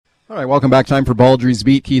All right, welcome back. Time for Baldrey's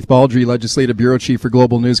Beat. Keith Baldrey, Legislative Bureau Chief for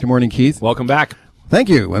Global News. Good morning, Keith. Welcome back. Thank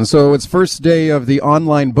you. And so it's first day of the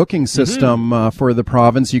online booking system for the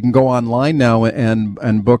province. You can go online now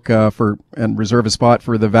and book and reserve a spot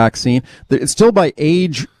for the vaccine. It's still by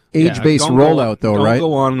age-based rollout, Don't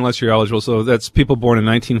go on unless you're eligible. So that's people born in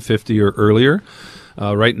 1950 or earlier.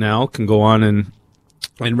 Right now can go on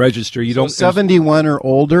and register. You don't 71 or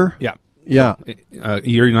older. Yeah. Yeah.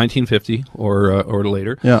 Year 1950 or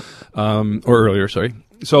later. Yeah. Or earlier. Sorry.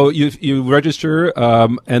 So you register,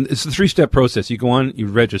 and it's a 3-step process. You go on, you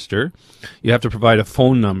register. You have to provide a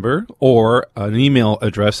phone number or an email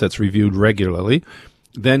address that's reviewed regularly.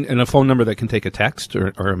 Then, and a phone number that can take a text or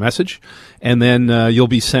a message, and then you'll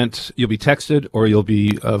be texted, or you'll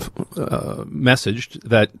be messaged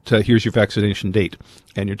that here's your vaccination date,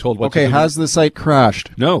 and you're told what to do. Okay, has the site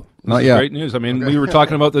crashed? No. Not yet. Great news. I mean, we were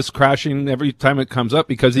talking about this crashing every time it comes up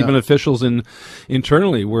because even officials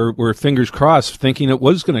internally were fingers crossed thinking it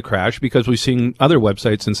was going to crash because we've seen other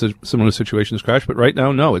websites in similar situations crash. But right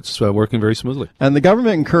now, no, it's working very smoothly. And the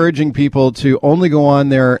government encouraging people to only go on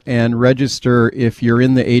there and register if you're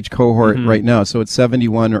in the age cohort right now. So it's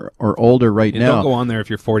 71 or older right now. Don't go on there if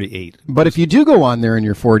you're 48. But if you do go on there and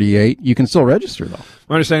you're 48, you can still register, though.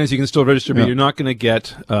 My understanding is you can still register, but you're not going to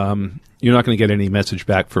get any message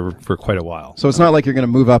back for quite a while. So it's not like you're going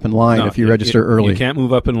to move up in line if you register early. You can't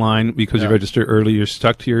move up in line because you register early. You're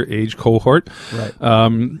stuck to your age cohort. Right.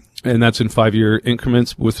 And that's in 5-year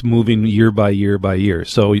increments with moving year by year by year.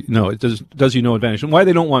 So, no, it does you no advantage. And why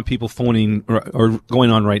they don't want people phoning or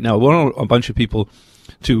going on right now, we don't want a bunch of people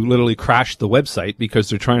to literally crash the website because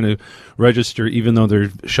they're trying to register even though their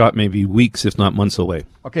shot may be weeks, if not months away.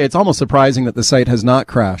 Okay, it's almost surprising that the site has not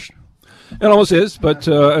crashed. It almost is, but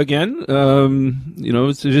again,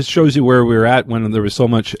 it just shows you where we're at when there was so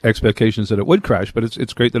much expectations that it would crash. But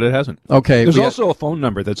it's great that it hasn't. Okay, there's also a phone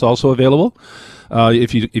number that's also available.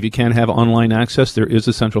 If you can't have online access, there is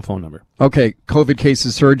a central phone number. Okay, COVID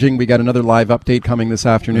cases surging. We got another live update coming this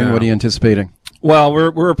afternoon. Yeah. What are you anticipating? Well,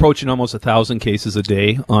 we're approaching almost 1,000 cases a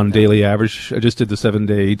day on daily average. I just did the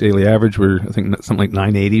 7-day daily average. We're, I think, something like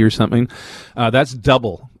 980 or something. That's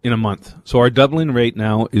double in a month. So our doubling rate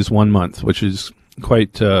now is 1 month, which is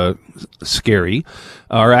quite scary.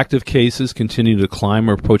 Our active cases continue to climb.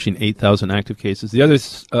 We're approaching 8,000 active cases. The other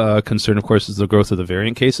concern, of course, is the growth of the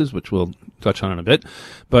variant cases, which we'll touch on in a bit.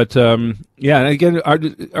 But and again, our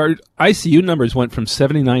ICU numbers went from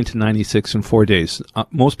 79 to 96 in 4 days.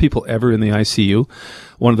 Most people ever in the ICU.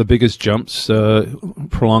 One of the biggest jumps,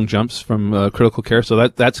 prolonged jumps from critical care. So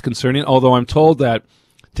that's concerning. Although I'm told that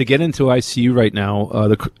to get into ICU right now,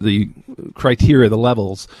 the criteria, the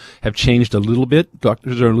levels have changed a little bit.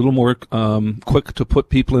 Doctors are a little more quick to put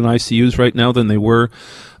people in ICUs right now than they were,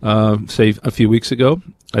 say, a few weeks ago.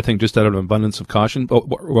 I think just out of an abundance of caution. But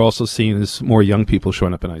what we're also seeing is more young people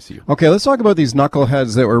showing up in ICU. Okay, let's talk about these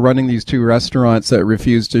knuckleheads that were running these 2 restaurants that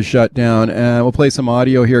refused to shut down. We'll play some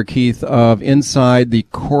audio here, Keith, of inside the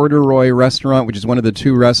Corduroy restaurant, which is one of the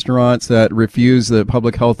 2 restaurants that refused the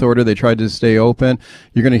public health order. They tried to stay open.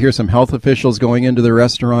 You're going to hear some health officials going into the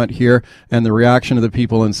restaurant here and the reaction of the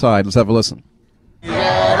people inside. Let's have a listen. Get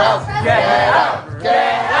out! Get out!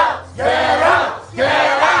 Get out! Get out! Get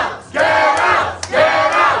out! Get out! Get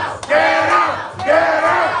out! Get out! Get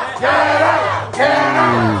out! Get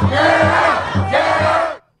out! Get out! Get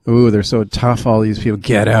out! Ooh, they're so tough, all these people.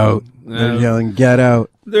 Get out. They're yelling, get out.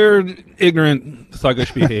 They're ignorant,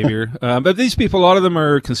 thuggish behavior. But these people, a lot of them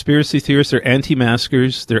are conspiracy theorists. They're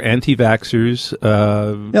anti-maskers. They're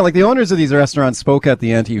anti-vaxxers. Yeah, like the owners of these restaurants spoke at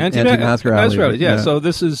the anti-mask rally. Yeah, so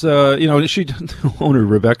this is, the owner,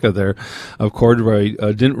 Rebecca there, of Corduroy,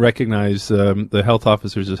 didn't recognize the health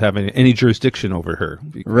officers as having any jurisdiction over her.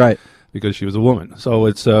 Right. Because she was a woman. So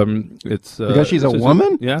it's because she's a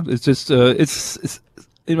woman? Yeah, it's just, it's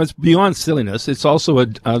beyond silliness. It's also a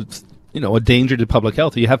danger to public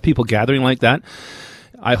health. You have people gathering like that.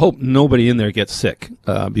 I hope nobody in there gets sick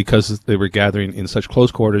because they were gathering in such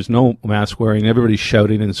close quarters, no mask wearing, everybody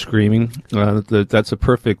shouting and screaming. That's a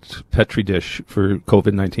perfect petri dish for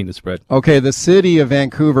COVID-19 to spread. Okay, the city of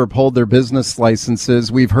Vancouver pulled their business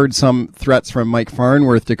licenses. We've heard some threats from Mike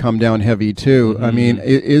Farnworth to come down heavy too. I mean,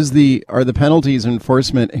 are the penalties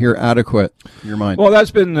enforcement here adequate in your mind? Well,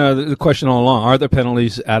 that's been the question all along. Are the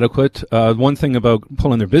penalties adequate? One thing about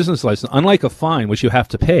pulling their business license, unlike a fine, which you have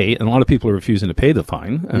to pay, and a lot of people are refusing to pay the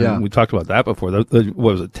fine. Yeah. We talked about that before. What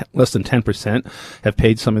was it? Less than 10% have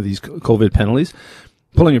paid some of these COVID penalties.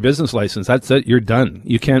 Pulling your business license, that's it. You're done.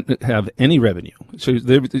 You can't have any revenue. So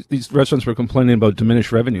these restaurants were complaining about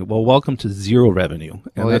diminished revenue. Well, welcome to zero revenue,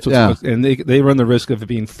 and and they run the risk of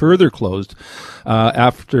being further closed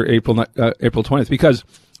after April 20th because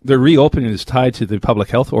their reopening is tied to the public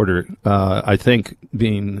health order, I think,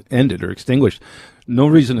 being ended or extinguished. No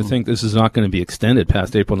reason to think this is not going to be extended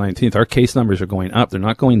past April 19th. Our case numbers are going up. They're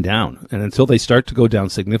not going down. And until they start to go down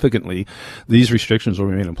significantly, these restrictions will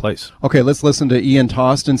remain in place. Okay, let's listen to Ian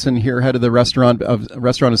Tostenson here, head of the Restaurant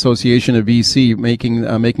Association of BC,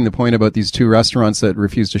 making the point about these two restaurants that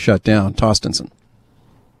refuse to shut down. Tostenson.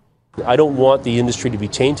 I don't want the industry to be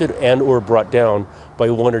tainted and or brought down by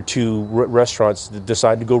one or two restaurants that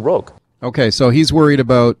decide to go rogue. Okay, so he's worried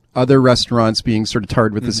about other restaurants being sort of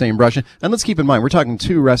tarred with the same brush. And let's keep in mind, we're talking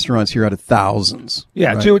two restaurants here out of thousands.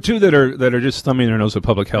 Yeah, right? two that are just thumbing their nose at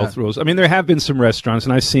public health rules. I mean, there have been some restaurants,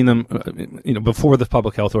 and I've seen them, before the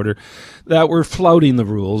public health order, that were flouting the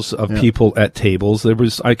rules of people at tables. There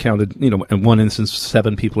was, I counted, in one instance,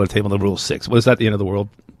 7 people at a table. The rule 6. Was that the end of the world?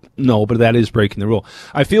 No, but that is breaking the rule.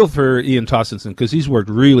 I feel for Ian Tostenson because he's worked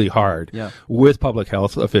really hard with public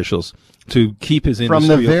health officials to keep his industry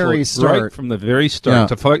from the very start. Right, from the very start,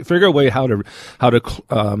 to figure a way how to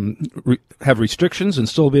have restrictions and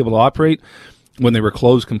still be able to operate when they were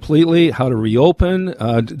closed completely, how to reopen,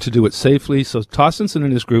 to do it safely. So Tostenson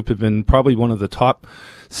and his group have been probably one of the top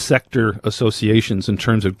sector associations in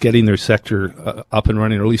terms of getting their sector up and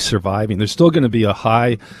running, or at least surviving. There's still going to be a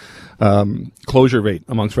high closure rate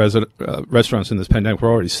amongst restaurants in this pandemic. We're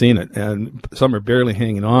already seeing it, and some are barely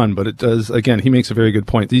hanging on. But it does, again, he makes a very good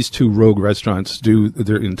point. These two rogue restaurants do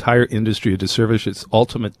their entire industry a disservice. It's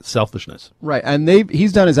ultimate selfishness. Right, and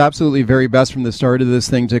he's done his absolutely very best from the start of this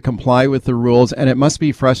thing to comply with the rules, and it must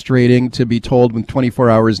be frustrating to be told with 24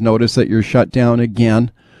 hours notice that you're shut down again.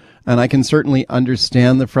 And I can certainly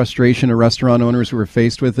understand the frustration of restaurant owners who are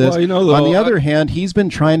faced with this. Well, on the other hand, he's been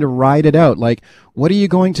trying to ride it out. Like, what are you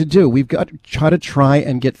going to do? We've got to try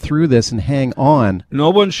and get through this and hang on. No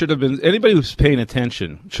one should have been, anybody who's paying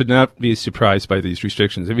attention should not be surprised by these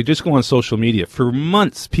restrictions. If you just go on social media, for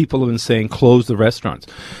months, people have been saying close the restaurants.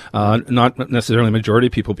 Not necessarily a majority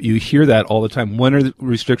of people, but you hear that all the time. When are the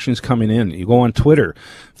restrictions coming in? You go on Twitter,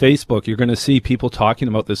 Facebook, you're going to see people talking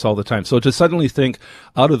about this all the time. So to suddenly think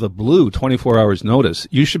out of the blue, 24 hours notice,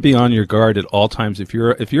 you should be on your guard at all times. If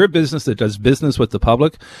you're a business that does business with the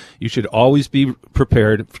public, you should always be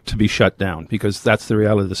prepared to be shut down, because that's the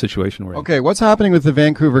reality of the situation we're in. Okay, what's happening with the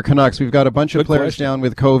Vancouver Canucks? We've got a bunch of players down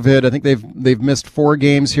with COVID. I think they've missed 4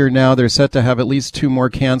 games here now. They're set to have at least 2 more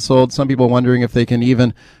canceled. Some people wondering if they can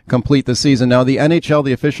even complete the season. Now, the NHL,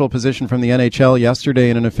 the official position from the NHL yesterday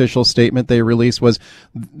in an official statement they released was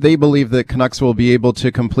they believe that Canucks will be able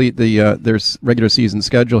to complete their regular season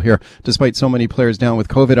schedule here, despite so many players down with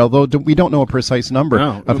COVID, although we don't know a precise number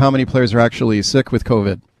of how many players are actually sick with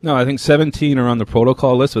COVID. No, I think 17 are on the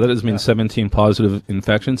protocol list, but that doesn't mean 17 positive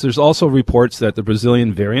infections. There's also reports that the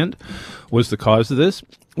Brazilian variant was the cause of this,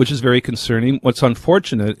 which is very concerning. What's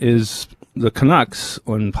unfortunate is the Canucks,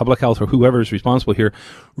 and public health or whoever is responsible here,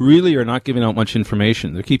 really are not giving out much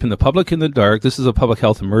information. They're keeping the public in the dark. This is a public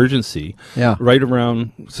health emergency right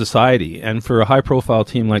around society. And for a high-profile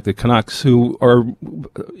team like the Canucks, who are,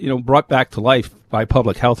 brought back to life by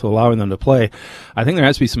public health, allowing them to play, I think there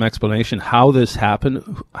has to be some explanation how this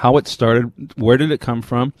happened, how it started, where did it come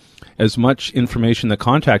from, as much information that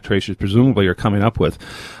contact tracers presumably are coming up with.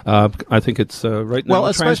 I think it's right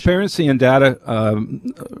now, transparency and data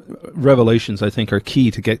revelations, I think, are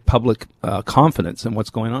key to get public confidence in what's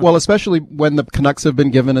going on. Well, especially when the Canucks have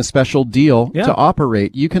been given a special deal to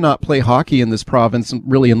operate. You cannot play hockey in this province,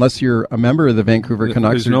 really, unless you're a member of the Vancouver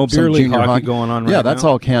Canucks. There's no beer league hockey going on right now. Yeah, that's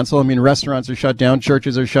all canceled. I mean, restaurants are shut down,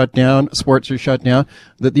 churches are shut down, sports are shut down.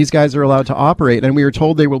 That these guys are allowed to operate, and we were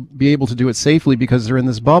told they will be able to do it safely because they're in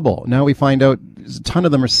this bubble. Now we find out a ton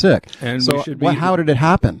of them are sick. And so how did it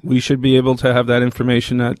happen? We should be able to have that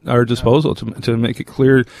information at our disposal to make it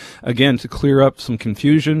clear, again, to clear up some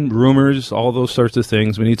confusion, rumors, all those sorts of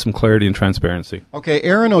things. We need some clarity and transparency. Okay,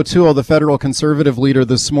 Aaron O'Toole, the federal conservative leader,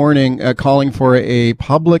 this morning calling for a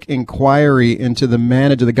public inquiry into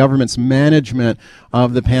the government's management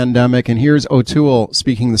of the pandemic. And here's O'Toole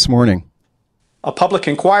speaking this morning. A public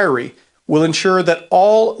inquiry will ensure that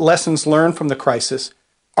all lessons learned from the crisis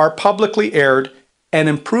are publicly aired and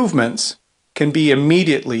improvements can be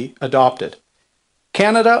immediately adopted.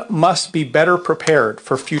 Canada must be better prepared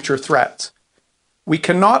for future threats. We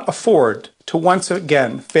cannot afford to once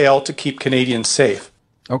again fail to keep Canadians safe.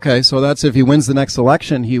 Okay, so that's if he wins the next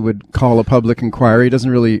election, he would call a public inquiry. It doesn't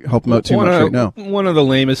really help him out too much right now. One of the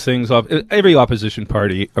lamest things every opposition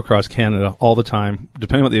party across Canada all the time,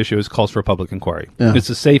 depending on what the issue is, calls for a public inquiry. Yeah. It's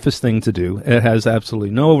the safest thing to do. It has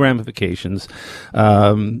absolutely no ramifications.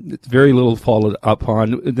 It's very little followed up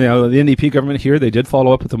on. Now, the NDP government here, they did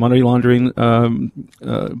follow up with the money laundering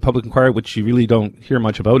public inquiry, which you really don't hear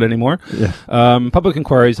much about anymore. Yeah. Public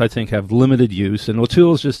inquiries, I think, have limited use, and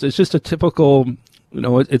O'Toole is just a typical.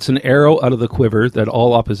 It's an arrow out of the quiver that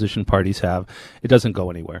all opposition parties have. It doesn't go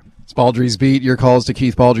anywhere. It's Baldrey's Beat. Your calls to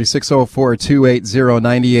Keith Baldrey,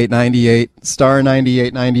 604-280-9898, star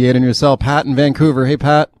 9898 on your cell. Pat in Vancouver. Hey,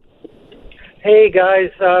 Pat. Hey,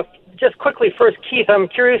 guys. Just quickly, first, Keith, I'm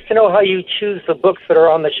curious to know how you choose the books that are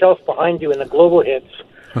on the shelf behind you in the global hits.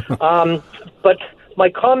 But my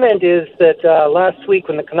comment is that last week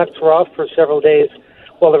when the Canucks were off for several days,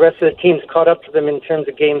 while the rest of the teams caught up to them in terms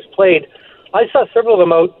of games played, I saw several of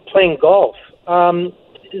them out playing golf.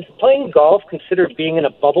 Is playing golf considered being in a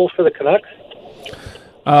bubble for the Canucks?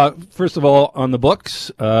 First of all, on the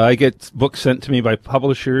books, I get books sent to me by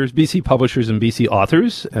publishers, BC publishers and BC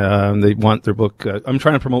authors. They want their book. I'm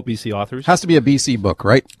trying to promote BC authors. Has to be a BC book,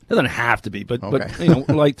 right? Doesn't have to be, but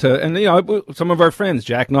like to, and some of our friends,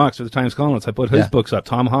 Jack Knox of the Times Colonist, I put his books up.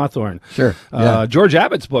 Tom Hawthorne, sure. George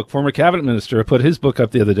Abbott's book, former cabinet minister, I put his book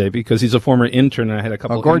up the other day because he's a former intern. And I had a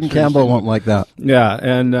couple. Gordon Campbell won't like that. Yeah,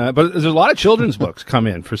 and but there's a lot of children's books come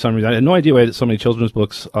in for some reason. I had no idea why so many children's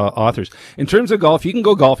books authors. In terms of golf, you can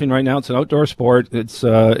go golfing right now. It's an outdoor sport. It's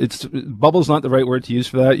bubble's not the right word to use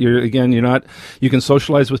for that. You can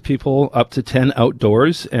socialize with people up to 10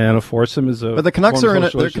 outdoors, and a foursome is a. But the Canucks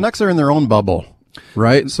are in their own bubble,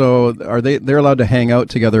 right? So they're allowed to hang out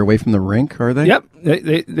together away from the rink? Are they? Yep.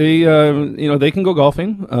 They can go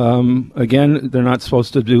golfing. Again, they're not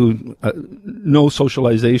supposed to do no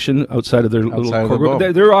socialization outside of their little core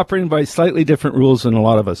group. They're operating by slightly different rules than a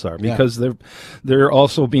lot of us are because they're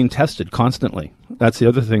also being tested constantly. That's the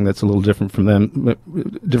other thing that's a little different from them.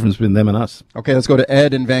 Difference between them and us. Okay, let's go to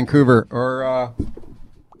Ed in Vancouver or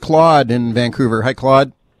Claude in Vancouver. Hi,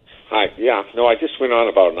 Claude. Hi. Yeah. No, I just went on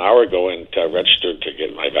about an hour ago and registered to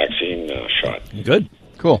get my vaccine shot. Good.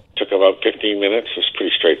 Cool. Took about 15 minutes. It's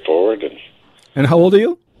pretty straightforward. And how old are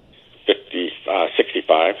you?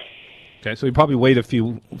 65. Okay, so you probably wait a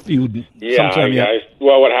few. Yeah.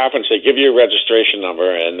 Well, what happens? They give you a registration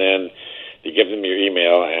number, and then you give them your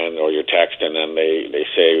email or your text, and then they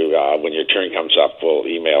say when your turn comes up, we'll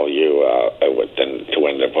email you to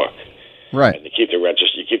win the book. Right. And you keep the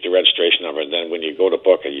registration number, and then when you go to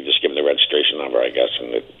book it, you just give them the registration number, I guess,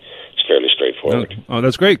 and it's fairly straightforward. Oh,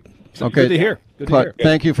 that's great. Okay. Good to hear.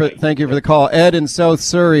 Thank you for the call, Ed in South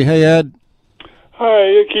Surrey. Hey, Ed.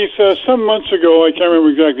 Hi, Keith. Some months ago, I can't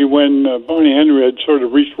remember exactly when, Bonnie Henry had sort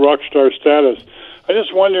of reached rock star status. I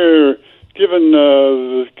just wonder, given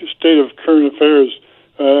the state of current affairs,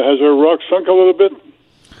 has her rock sunk a little bit?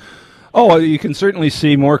 Oh, you can certainly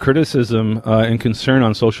see more criticism and concern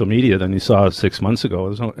on social media than you saw 6 months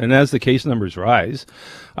ago. And as the case numbers rise,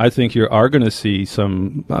 I think you are going to see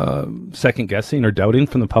some second guessing or doubting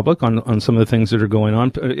from the public on some of the things that are going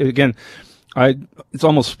on. Again, it's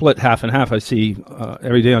almost split half and half. I see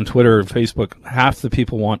every day on Twitter or Facebook, half the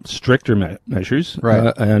people want stricter measures,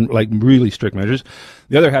 right, and like really strict measures.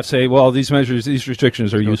 The other half say, well, these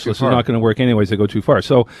restrictions are useless. They're not going to work anyways. They go too far.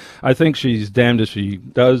 So I think she's damned if she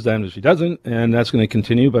does, damned if she doesn't, and that's going to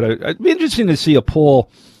continue. But it'd be interesting to see a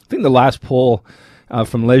poll. I think the last poll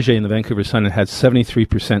from Leger in the Vancouver Sun, it had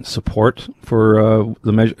 73% support for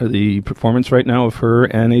the performance right now of her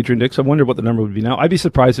and Adrian Dix. I wonder what the number would be now. I'd be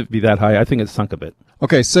surprised if it'd be that high. I think it's sunk a bit.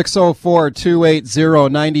 Okay,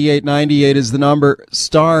 604-280-9898 is the number,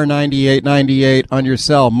 star 9898 on your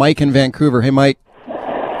cell. Mike in Vancouver. Hey, Mike.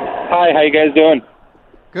 Hi, how you guys doing?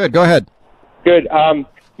 Good, go ahead. Good.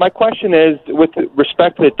 My question is, with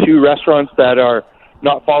respect to the two restaurants that are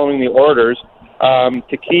not following the orders,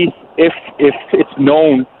 to Keith, if it's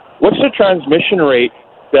known, what's the transmission rate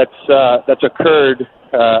that's occurred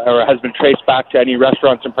or has been traced back to any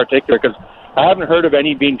restaurants in particular? Because I haven't heard of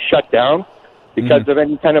any being shut down because of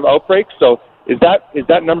any kind of outbreak. So is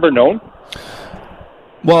that number known?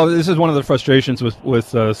 Well, this is one of the frustrations with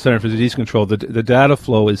Center for Disease Control. The data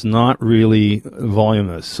flow is not really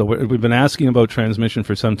voluminous. So we've been asking about transmission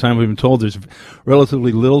for some time. We've been told there's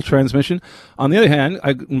relatively little transmission. On the other hand,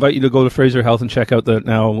 I invite you to go to Fraser Health and check out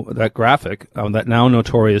that graphic on that now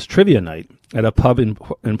notorious trivia night at a pub in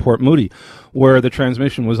Port Moody, where the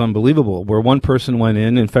transmission was unbelievable, where one person went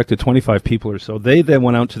in, infected 25 people or so. They then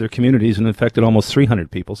went out to their communities and infected almost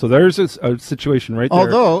 300 people. So there's a situation right there.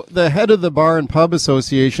 Although the head of the Bar and Pub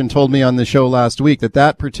Association told me on the show last week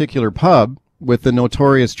that particular pub with the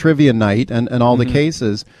notorious trivia night and all the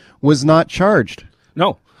cases was not charged.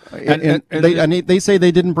 No. And they say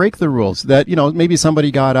they didn't break the rules. That maybe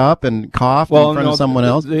somebody got up and coughed in front of someone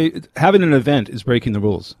else. Having an event is breaking the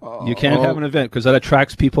rules. You can't have an event because that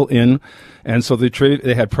attracts people in, and so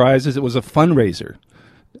they had prizes. It was a fundraiser.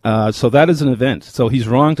 So that is an event. So he's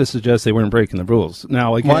wrong to suggest they weren't breaking the rules.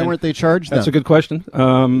 Now, again, why weren't they charged? That's a good question.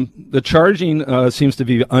 The charging seems to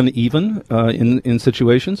be uneven in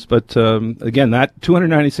situations, but again, that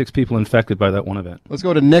 296 people infected by that one event. Let's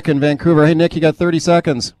go to Nick in Vancouver. Hey, Nick, you got 30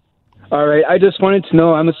 seconds. All right. I just wanted to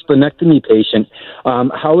know, I'm a splenectomy patient.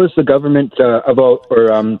 How is the government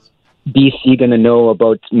BC going to know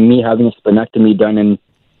about me having a splenectomy done in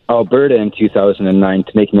Alberta in 2009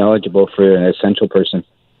 to make me eligible for an essential person?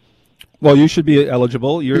 Well, you should be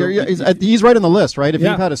eligible. He's right on the list, right? If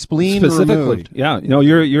you've had a spleen removed. Yeah,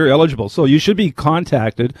 you're eligible. So you should be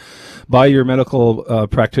contacted by your medical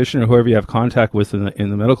practitioner, whoever you have contact with in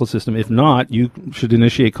the medical system. If not, you should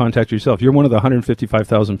initiate contact yourself. You're one of the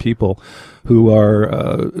 155,000 people who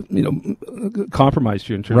are compromised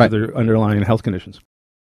here in terms of their underlying health conditions.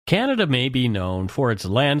 Canada may be known for its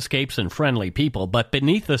landscapes and friendly people, but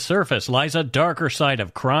beneath the surface lies a darker side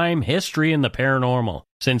of crime, history, and the paranormal.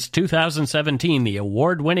 Since 2017, the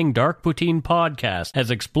award-winning Dark Poutine podcast has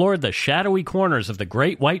explored the shadowy corners of the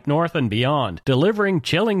Great White North and beyond, delivering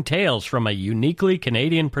chilling tales from a uniquely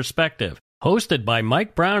Canadian perspective. Hosted by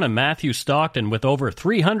Mike Brown and Matthew Stockton with over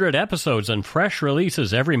 300 episodes and fresh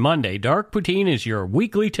releases every Monday, Dark Poutine is your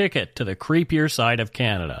weekly ticket to the creepier side of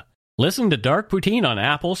Canada. Listen to Dark Poutine on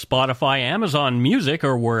Apple, Spotify, Amazon Music,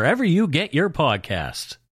 or wherever you get your podcasts.